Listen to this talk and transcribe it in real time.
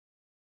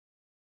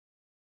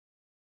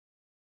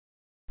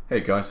Hey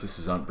guys, this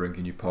is Ant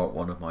bringing you part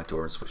 1 of my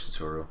door and switch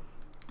tutorial.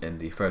 In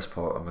the first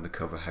part I'm going to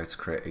cover how to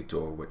create a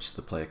door which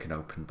the player can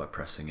open by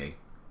pressing E.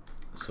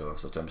 So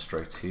as I'll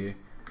demonstrate here,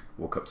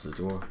 walk up to the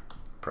door,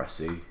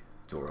 press E, the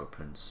door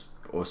opens.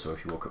 Also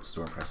if you walk up to the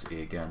door and press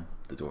E again,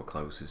 the door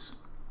closes.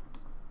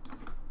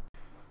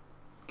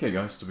 Okay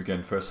guys, to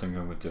begin, first thing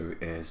I'm going to do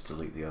is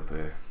delete the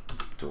other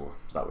door,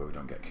 so that way we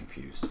don't get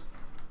confused.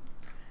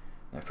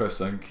 Now first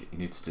thing you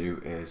need to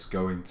do is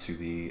go into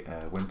the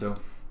window,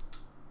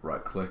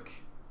 right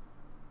click,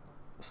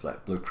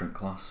 select blueprint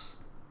class,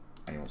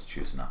 and you want to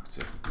choose an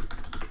actor,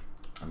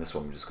 and this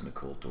one we're just going to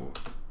call door.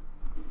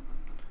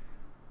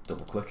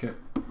 Double click it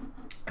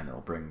and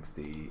it'll bring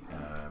the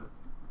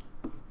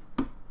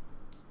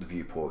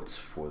viewports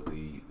for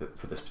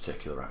this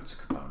particular actor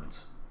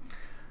component.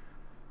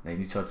 Now you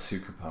need to add 2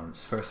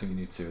 components. First thing you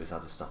need to do is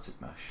add a static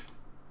mesh.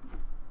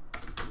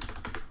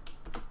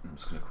 I'm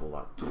just going to call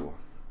that door.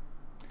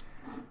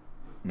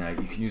 Now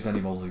you can use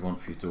any model you want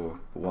for your door,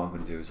 but what I'm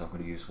going to do is I'm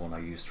going to use one I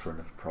used for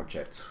another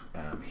project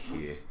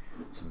here.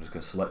 So I'm just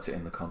going to select it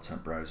in the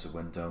content browser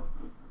window,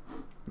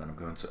 then I'm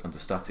going to, under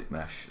static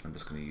mesh, I'm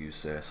just going to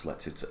use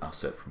selected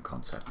asset from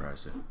content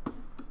browser.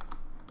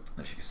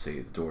 As you can see,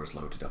 the door is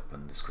loaded up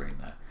on the screen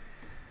there.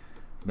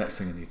 The next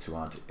thing I need to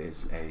add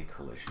is a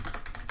collision,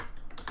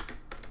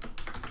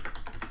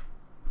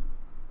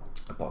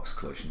 a box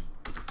collision.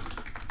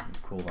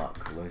 Call that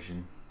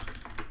collision.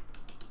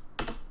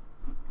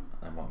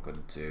 And what I'm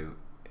going to do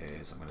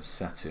is I'm going to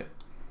set it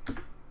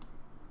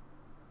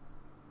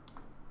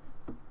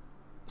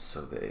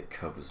so that it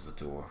covers the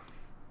door.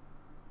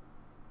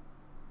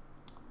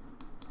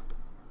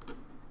 And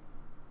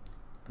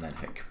then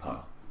hit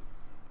compile.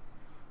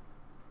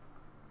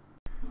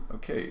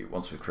 Okay,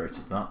 once we've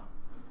created that,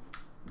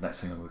 the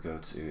next thing I'm going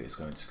to do is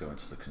going to go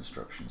into the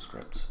construction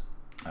script.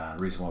 And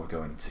the reason why we're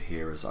going into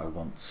here is I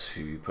want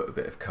to put a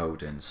bit of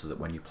code in so that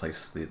when you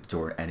place the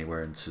door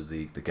anywhere into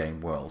the game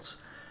world,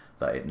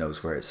 that it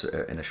knows where its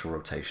initial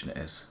rotation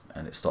is,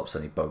 and it stops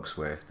any bugs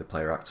where if the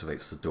player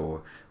activates the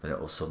door, then it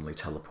will suddenly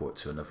teleport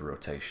to another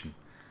rotation.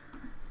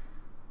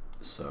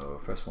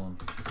 So first one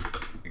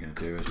you're going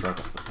to do is drag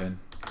off the pin,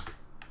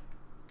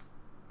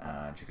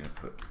 and you're going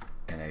to put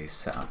in a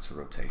set actor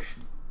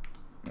rotation.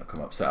 It'll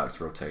come up set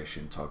actor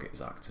rotation, target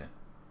is actor.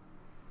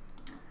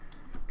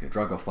 You're going to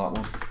drag off that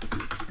one,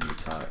 and you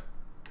type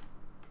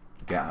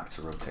get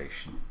actor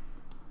rotation.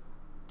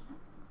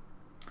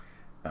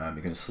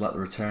 You're going to select the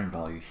return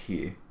value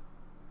here,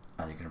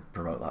 and you're going to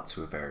promote that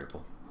to a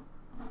variable.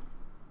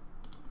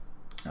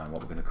 And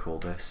what we're going to call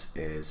this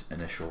is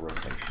initial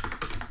rotation.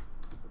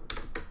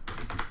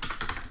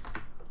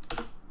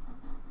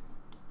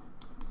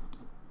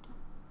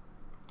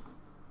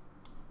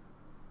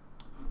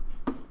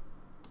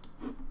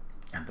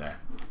 And there.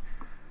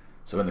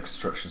 So in the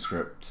construction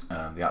script,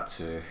 the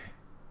actor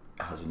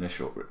has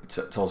initial,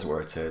 tells it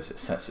where it is, it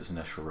sets its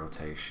initial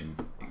rotation,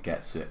 it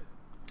gets it,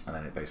 and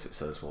then it basically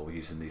says, well, we're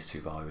using these 2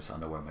 values, I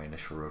know where my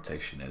initial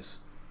rotation is.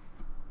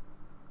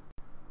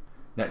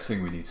 Next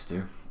thing we need to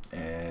do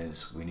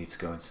is we need to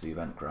go into the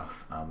event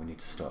graph, and we need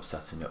to start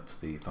setting up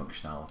the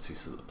functionality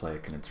so that the player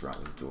can interact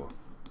with the door.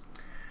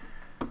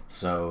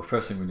 So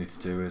first thing we need to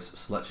do is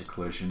select your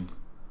collision,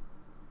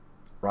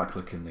 right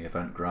click in the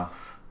event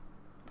graph,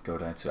 go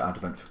down to add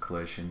event for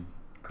collision,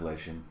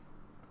 collision,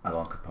 add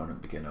on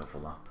component begin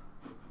overlap.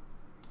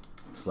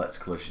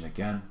 Select collision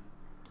again,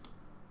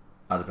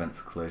 add event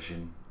for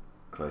collision,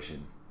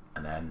 collision,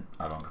 and then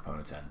add on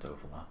component end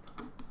overlap.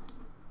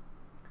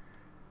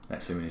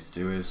 Next thing we need to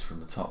do is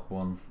from the top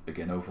one,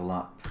 begin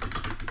overlap,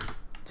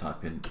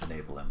 type in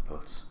enable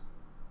input.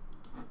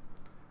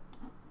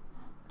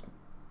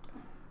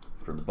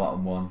 From the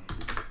bottom one,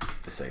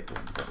 disable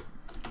input.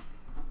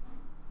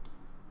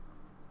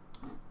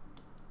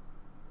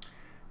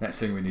 Next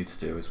thing we need to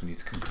do is we need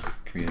to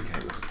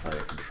communicate with the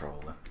player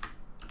controller.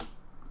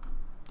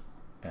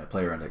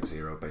 Player index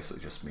 0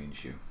 basically just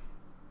means you.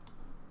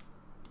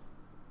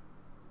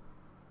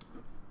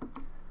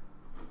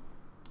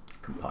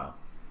 Compile,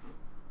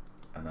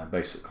 and then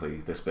basically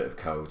this bit of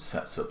code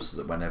sets up so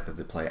that whenever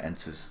the player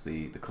enters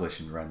the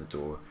collision around the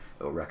door,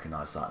 it will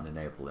recognise that and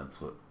enable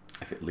input.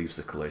 If it leaves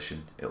the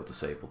collision, it will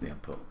disable the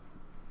input.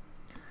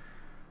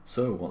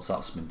 So once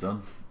that's been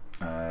done,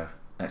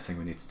 next thing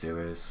we need to do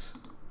is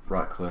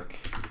right click,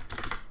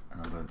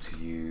 and I'm going to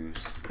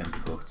use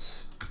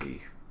input E.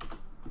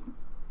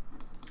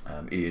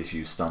 E is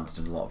used standard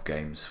in a lot of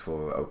games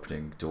for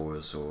opening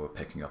doors or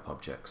picking up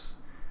objects.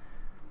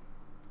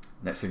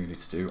 Next thing you need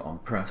to do, on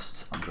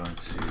pressed, I'm going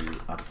to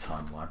add a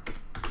timeline.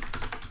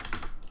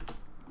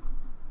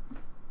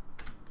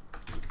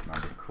 And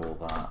I'm going to call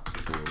that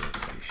door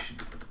rotation.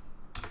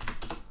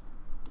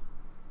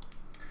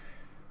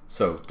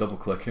 So double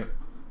click it,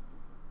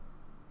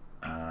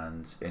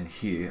 and in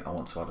here I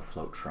want to add a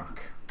float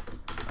track.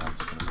 I'm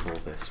just going to call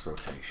this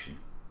rotation.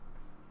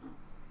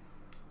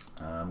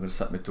 I'm going to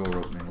set my door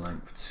opening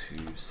length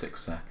to 6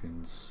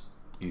 seconds,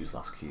 use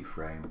last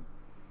keyframe.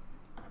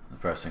 The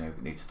first thing I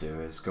need to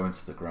do is go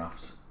into the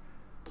graph,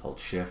 hold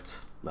shift,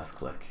 left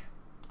click,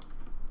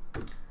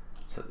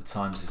 Set the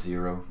time to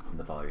 0 and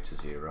the value to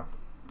 0.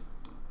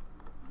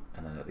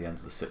 And then at the end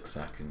of the 6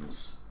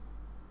 seconds,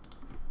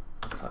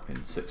 type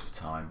in 6 for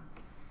time.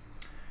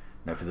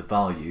 Now for the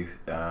value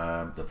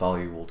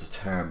will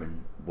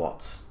determine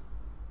what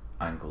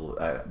angle,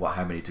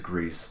 how many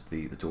degrees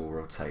the door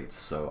rotates.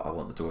 So I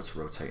want the door to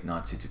rotate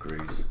 90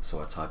 degrees, so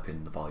I type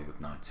in the value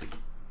of 90.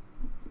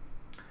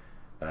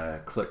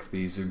 Click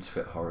the zoom to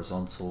fit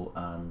horizontal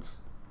and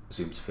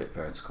zoom to fit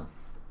vertical.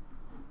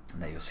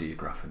 And there you'll see your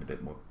graph in a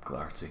bit more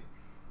clarity.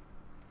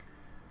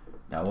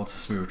 Now I want a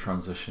smooth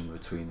transition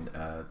between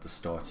the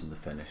start and the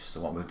finish.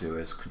 So what I'm going to do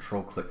is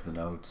control click the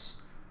nodes,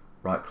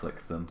 right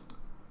click them,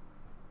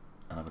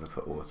 and I'm going to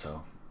put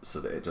auto so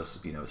that it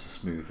just, it's a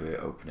smoother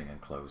opening and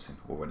closing,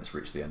 or when it's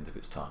reached the end of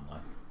its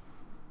timeline.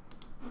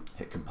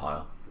 Hit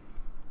compile.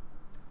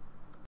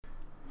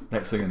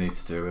 Next thing I need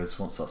to do is,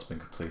 once that's been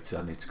completed,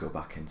 I need to go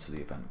back into the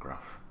event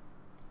graph.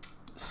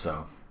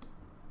 So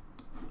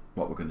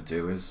what we're going to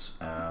do is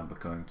we're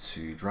going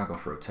to drag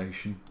off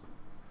rotation.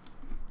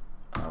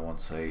 I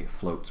want a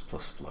float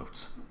plus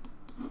float.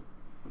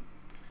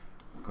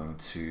 I'm going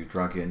to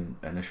drag in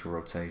initial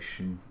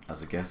rotation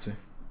as a getter.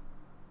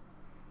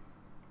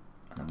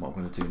 And then what I'm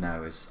going to do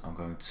now is I'm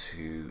going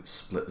to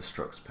split the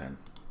struct pin.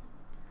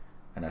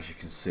 And as you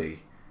can see,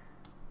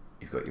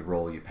 you've got your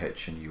roll, your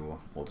pitch, and your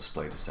all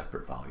displayed as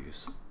separate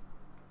values.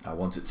 I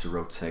want it to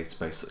rotate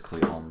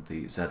basically on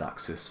the Z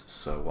axis,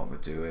 so what I'm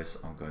going to do is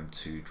I'm going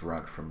to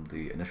drag from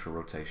the initial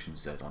rotation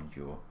Z on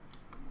yaw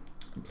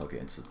and plug it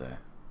into there.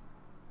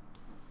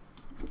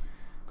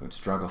 I'm going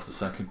to drag off the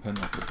second pin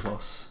off the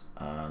plus,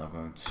 and I'm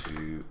going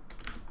to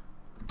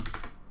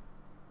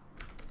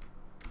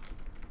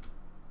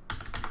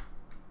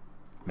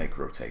make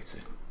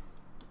rotator.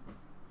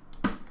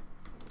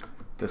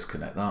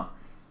 Disconnect that,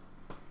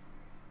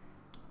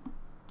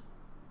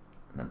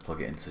 and then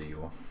plug it into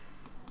yaw.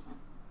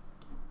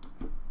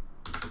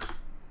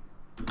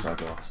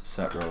 Drag off,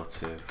 set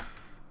relative,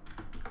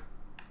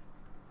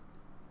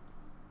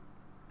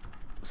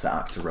 set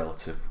actor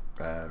relative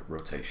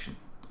rotation.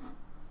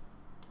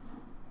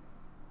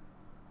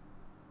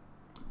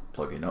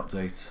 Plug in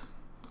update,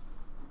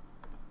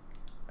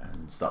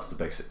 and that's the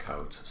basic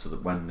code. So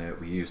that when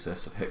we use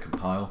this, I've hit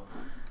compile,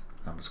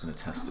 and I'm just going to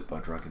test it by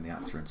dragging the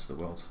actor into the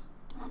world.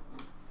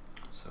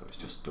 So it's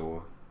just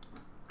door,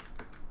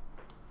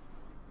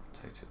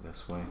 rotate it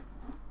this way.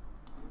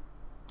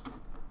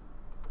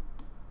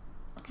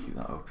 Keep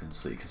that open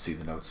so you can see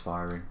the nodes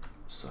firing.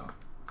 So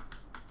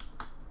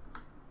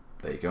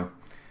there you go.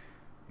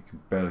 You can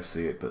barely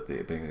see it, but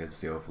it being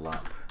against the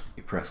overlap,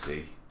 you press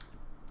E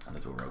and the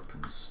door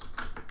opens.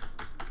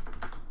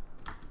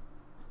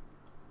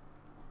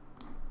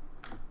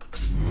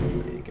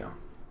 There you go.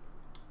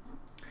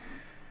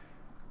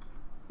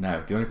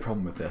 Now the only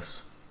problem with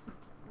this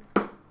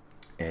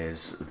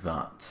is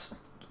that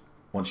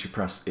once you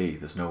press E,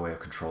 there's no way of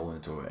controlling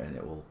the door and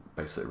it will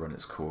basically run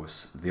its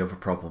course. The other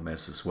problem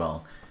is as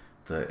well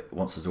that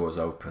once the door is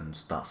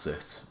opened, that's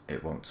it.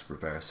 It won't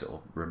reverse, it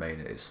will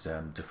remain at its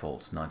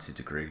default 90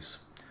 degrees.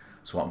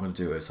 So what I'm going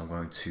to do is I'm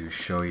going to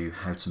show you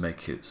how to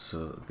make it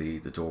so that the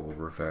door will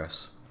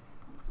reverse.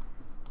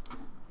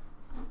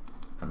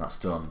 And that's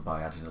done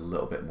by adding a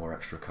little bit more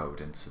extra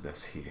code into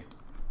this here.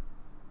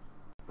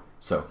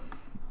 So,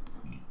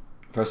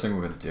 first thing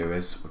we're going to do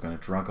is we're going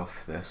to drag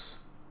off this,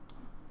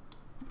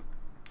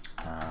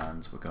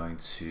 and we're going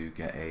to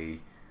get a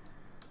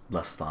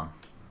less than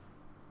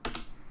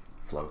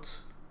float.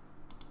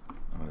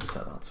 I'm going to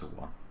set that to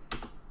 1.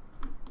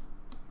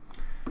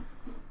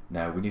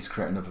 Now we need to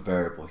create another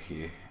variable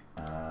here,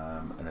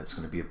 and it's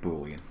going to be a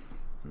boolean.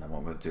 And then what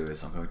I'm going to do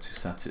is I'm going to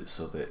set it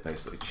so that it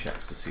basically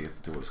checks to see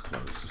if the door is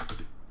closed.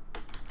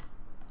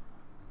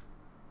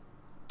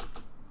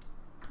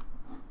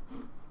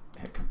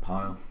 Hit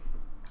compile.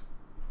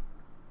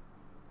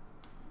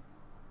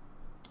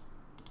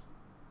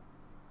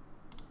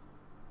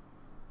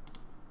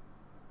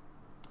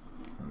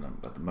 And then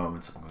at the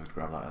moment I'm going to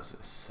grab that as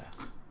a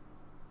set.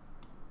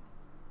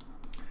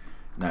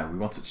 Now we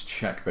want it to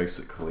check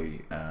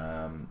basically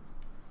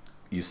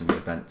using the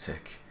event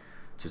tick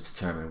to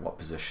determine what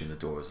position the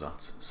door is at.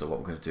 So what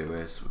we're going to do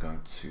is we're going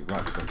to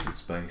right click in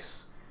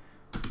space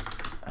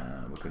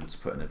and we're going to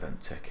put an event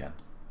tick in.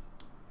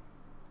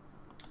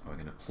 We're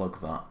going to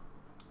plug that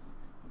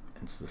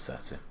into the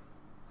setter.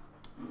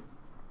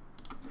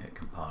 Hit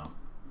compile.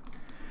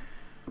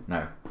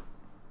 Now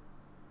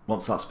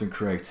once that's been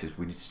created,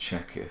 we need to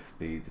check if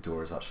the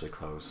door is actually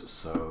closed.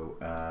 So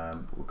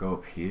we'll go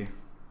up here.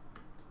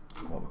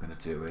 What we're going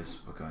to do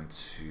is we're going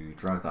to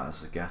drag that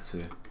as a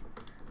getter,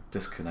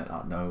 disconnect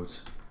that node,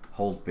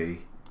 hold B,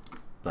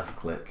 left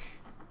click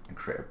and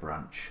create a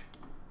branch.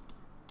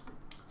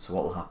 So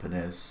what will happen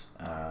is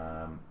if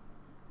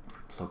we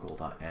plug all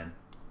that in,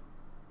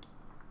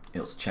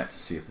 it'll check to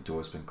see if the door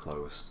has been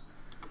closed.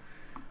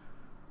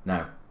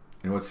 Now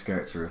in order to get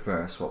it to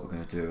reverse, what we're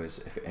going to do is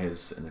if it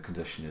is and the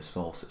condition is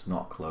false, it's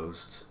not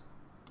closed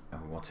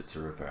and we want it to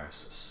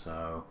reverse.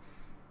 So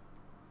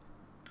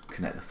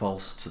connect the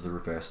false to the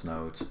reverse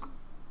node,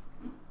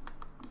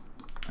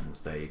 and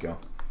there you go.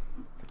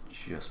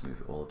 just move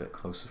it all a bit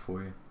closer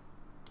for you.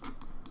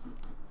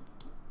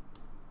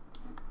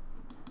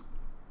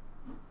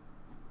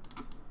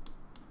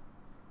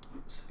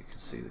 So you can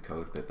see the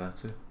code a bit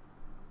better.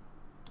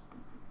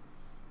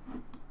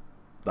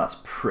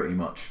 That's pretty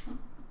much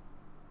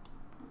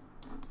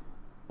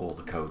all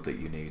the code that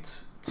you need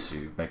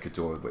to make a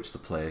door which the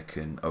player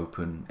can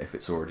open. If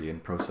it's already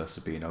in process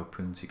of being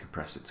opened, you can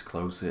press it to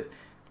close it.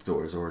 If the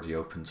door is already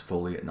opened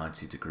fully at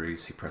 90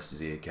 degrees, he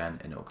presses E again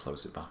and it'll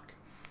close it back.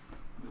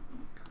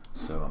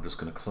 So I'm just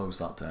going to close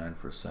that down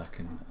for a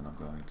second, and I'm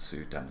going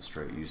to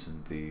demonstrate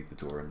using the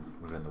door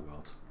within the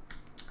world.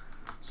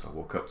 So I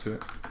walk up to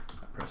it,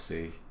 I press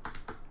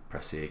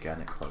E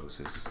again, it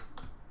closes.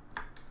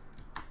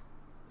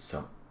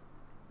 So,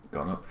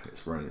 gone up,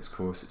 it's running its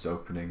course, it's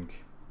opening,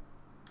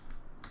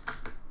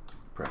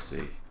 press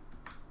E,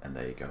 and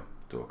there you go,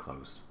 door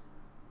closed.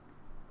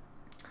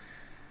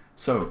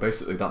 So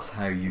basically that's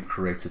how you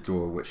create a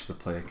door which the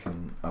player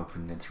can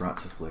open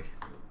interactively.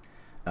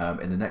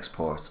 In the next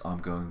part I'm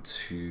going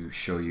to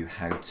show you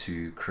how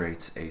to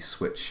create a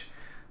switch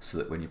so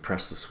that when you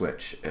press the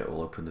switch it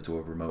will open the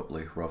door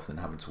remotely rather than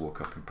having to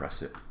walk up and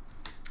press it.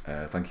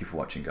 Thank you for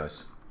watching,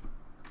 guys.